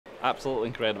absolutely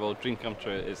incredible, dream come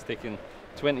true. It's taken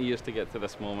 20 years to get to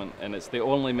this moment, and it's the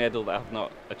only medal that I've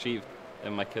not achieved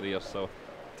in my career. So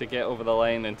to get over the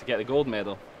line and to get the gold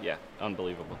medal, yeah,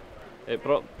 unbelievable. It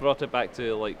brought it back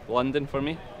to like London for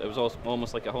me. It was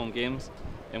almost like a home games,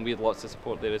 and we had lots of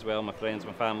support there as well. My friends,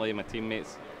 my family, my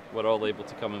teammates were all able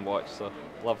to come and watch, so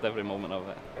loved every moment of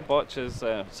it. Boccia is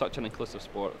such an inclusive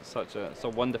sport. It's a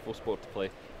wonderful sport to play,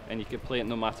 and you can play it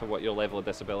no matter what your level of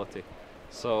disability.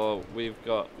 So we've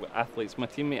got athletes. My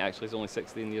teammate actually is only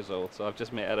 16 years old, so I've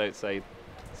just met her outside.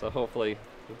 So hopefully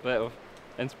a bit of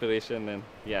inspiration, and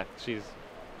yeah,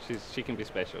 she can be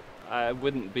special. I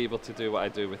wouldn't be able to do what I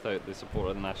do without the support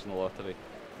of the National Lottery.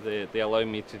 They allow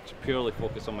me to purely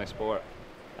focus on my sport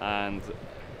and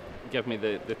give me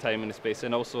the time and the space,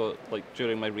 and also like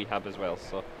during my rehab as well.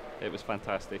 So it was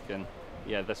fantastic, and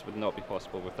yeah, this would not be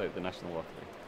possible without the National Lottery.